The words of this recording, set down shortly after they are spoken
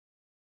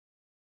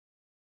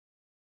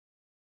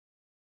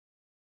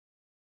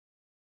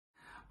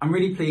I'm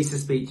really pleased to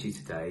speak to you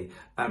today,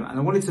 and I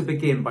wanted to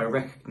begin by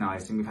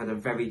recognising we've had a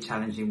very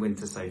challenging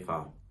winter so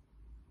far.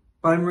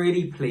 But I'm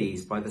really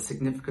pleased by the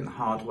significant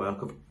hard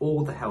work of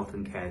all the health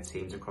and care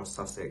teams across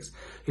Sussex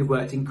who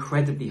worked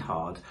incredibly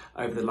hard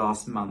over the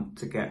last month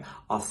to get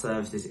our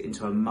services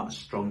into a much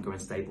stronger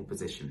and stable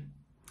position.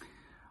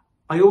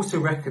 I also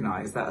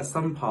recognise that at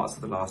some parts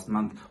of the last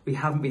month we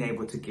haven't been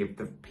able to give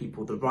the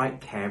people the right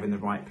care in the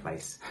right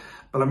place,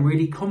 but I'm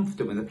really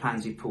confident with the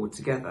plans we've pulled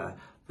together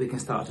we can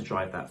start to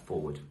drive that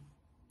forward.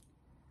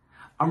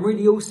 I'm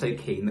really also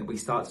keen that we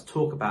start to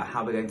talk about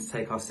how we're going to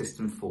take our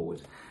system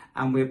forward,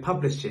 and we're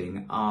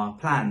publishing our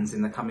plans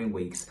in the coming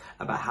weeks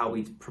about how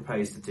we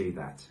propose to do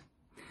that.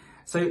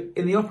 So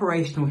in the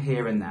operational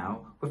here and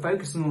now, we're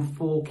focusing on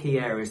 4 key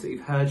areas that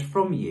we've heard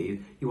from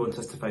you want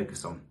us to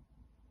focus on.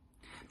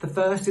 The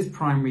first is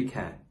primary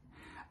care,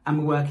 and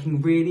we're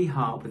working really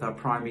hard with our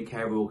primary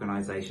care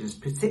organisations,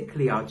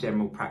 particularly our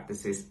general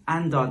practices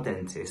and our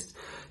dentists,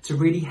 to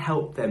really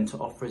help them to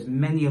offer as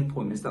many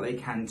appointments that they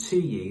can to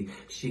you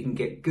so you can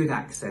get good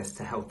access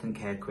to health and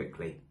care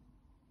quickly.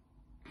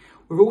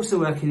 We're also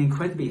working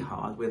incredibly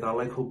hard with our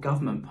local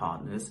government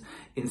partners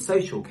in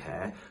social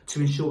care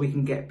to ensure we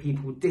can get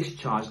people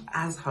discharged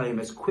home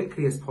as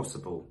quickly as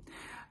possible.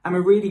 And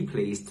we're really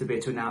pleased to be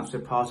able to announce we're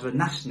part of a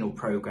national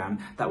programme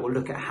that will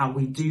look at how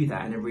we do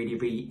that in a really,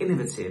 really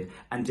innovative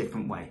and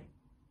different way.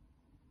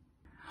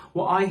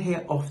 What I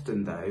hear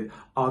often though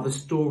are the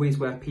stories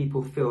where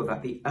people feel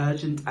that the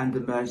urgent and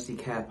emergency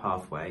care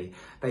pathway,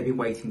 they've been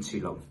waiting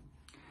too long.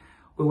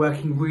 We're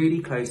working really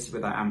closely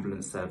with our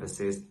ambulance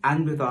services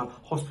and with our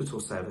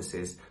hospital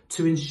services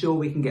to ensure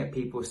we can get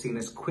people seen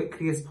as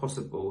quickly as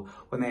possible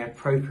when they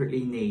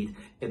appropriately need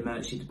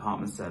emergency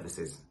department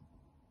services.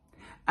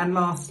 And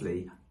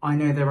lastly, I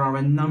know there are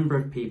a number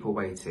of people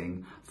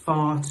waiting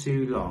far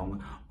too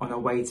long on a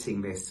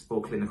waiting list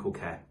for clinical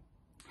care.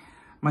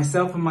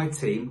 Myself and my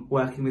team,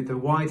 working with the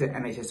wider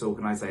NHS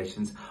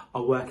organisations,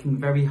 are working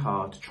very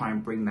hard to try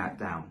and bring that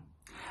down.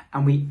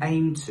 And we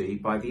aim to,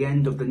 by the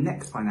end of the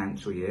next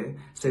financial year,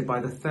 so by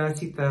the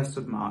 31st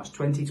of March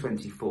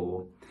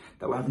 2024,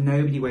 that we'll have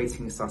nobody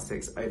waiting in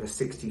Sussex over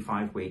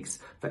 65 weeks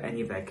for any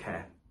of their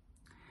care.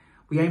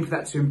 We aim for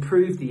that to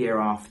improve the year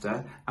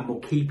after, and we'll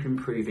keep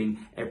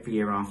improving every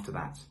year after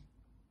that.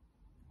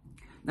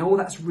 Now, all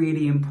that's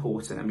really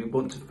important, and we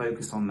want to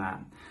focus on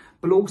that,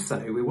 but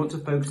also we want to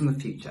focus on the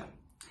future.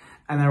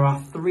 And there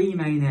are 3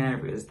 main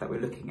areas that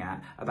we're looking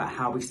at about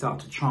how we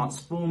start to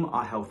transform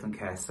our health and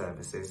care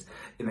services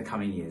in the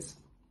coming years.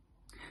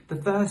 The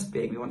first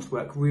being we want to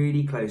work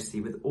really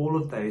closely with all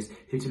of those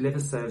who deliver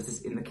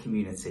services in the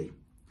community.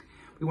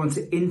 We want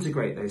to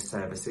integrate those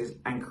services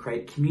and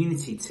create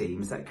community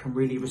teams that can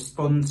really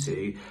respond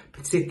to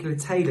particular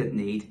tailored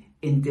need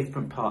in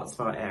different parts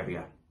of our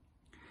area.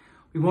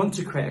 We want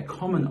to create a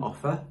common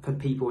offer for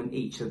people in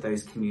each of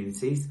those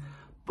communities,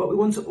 but we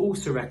want to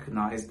also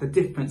recognise the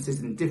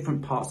differences in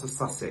different parts of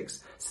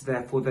Sussex, so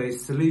therefore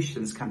those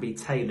solutions can be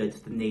tailored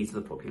to the needs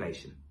of the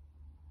population.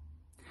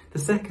 The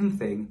second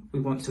thing we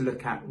want to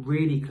look at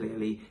really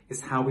clearly is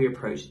how we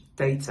approach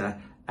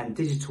data and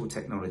digital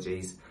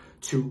technologies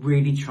to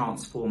really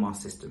transform our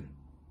system.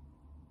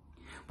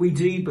 We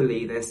do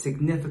believe there's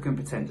significant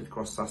potential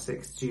across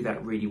Sussex to do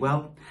that really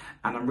well,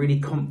 and I'm really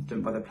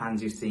confident by the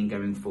plans you've seen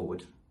going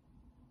forward.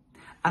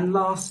 And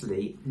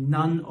lastly,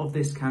 none of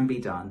this can be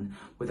done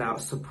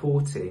without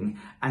supporting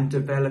and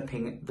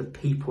developing the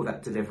people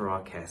that deliver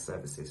our care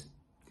services.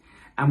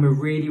 And we're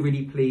really,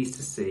 really pleased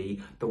to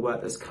see the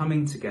work that's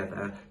coming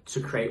together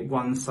to create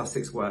one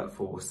Sussex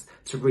workforce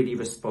to really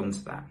respond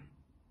to that.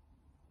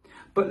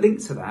 But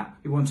linked to that,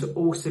 we want to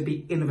also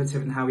be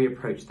innovative in how we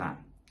approach that.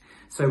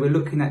 So we're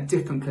looking at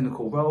different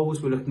clinical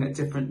roles, we're looking at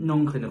different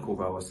non-clinical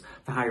roles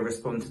for how we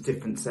respond to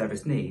different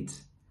service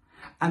needs.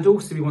 And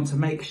also we want to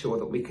make sure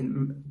that we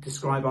can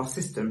describe our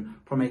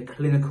system from a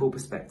clinical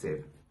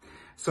perspective.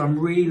 So I'm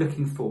really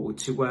looking forward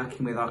to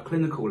working with our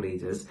clinical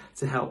leaders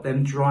to help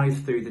them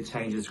drive through the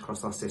changes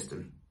across our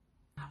system.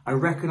 I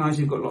recognise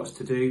you've got lots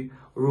to do,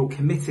 we're all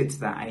committed to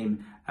that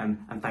aim, and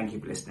thank you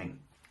for listening.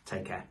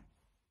 Take care.